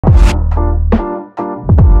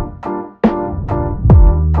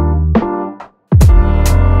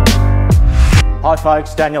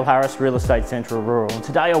folks, Daniel Harris, Real Estate Central Rural. And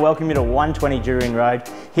today I welcome you to 120 Durian Road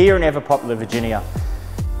here in ever popular Virginia.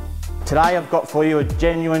 Today I've got for you a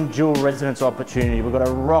genuine dual residence opportunity. We've got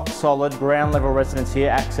a rock solid ground level residence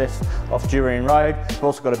here, access off Durian Road. We've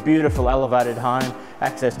also got a beautiful elevated home,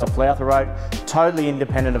 access to Flouther Road, totally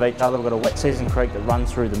independent of each other. We've got a wet season creek that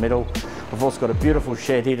runs through the middle. We've also got a beautiful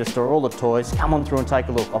shed here to store all the toys. Come on through and take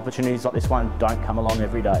a look. Opportunities like this one don't come along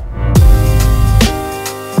every day.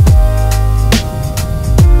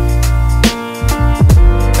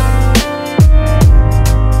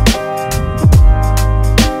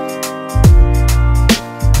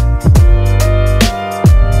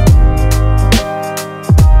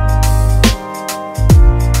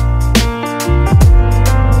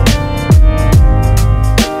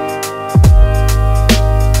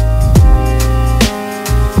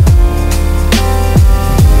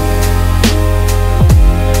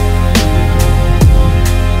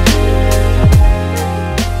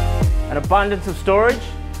 An abundance of storage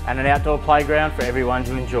and an outdoor playground for everyone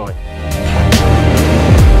to enjoy.